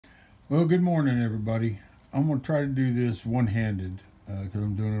Well, good morning, everybody. I'm going to try to do this one-handed because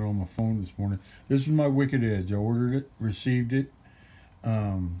I'm doing it on my phone this morning. This is my Wicked Edge. I ordered it, received it.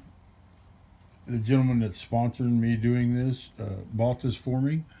 Um, the gentleman that's sponsoring me doing this bought this for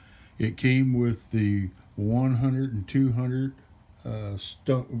me. It came with the 100 and 200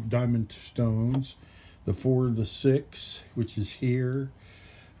 diamond stones, the 4 and the 6, which is here.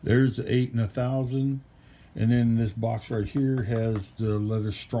 There's the 8 and 1,000. And then this box right here has the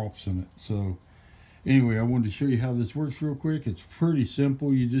leather strops in it. So anyway, I wanted to show you how this works real quick. It's pretty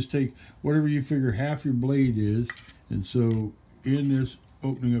simple. You just take whatever you figure half your blade is. And so in this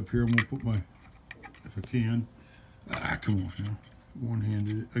opening up here, I'm going to put my, if I can, come on now.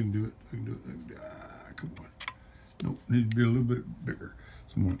 One-handed, I can do it, come on. Nope, needs to be a little bit bigger.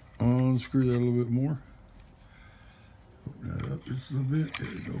 So I'm going to unscrew that a little bit more. Open that up just a little bit,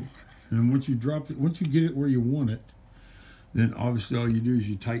 there you go. And once you drop it, once you get it where you want it, then obviously all you do is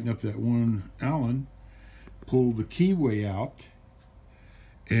you tighten up that one Allen, pull the keyway out,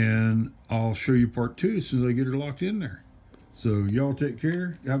 and I'll show you part 2 as soon as I get her locked in there. So y'all take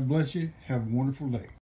care. God bless you. Have a wonderful day.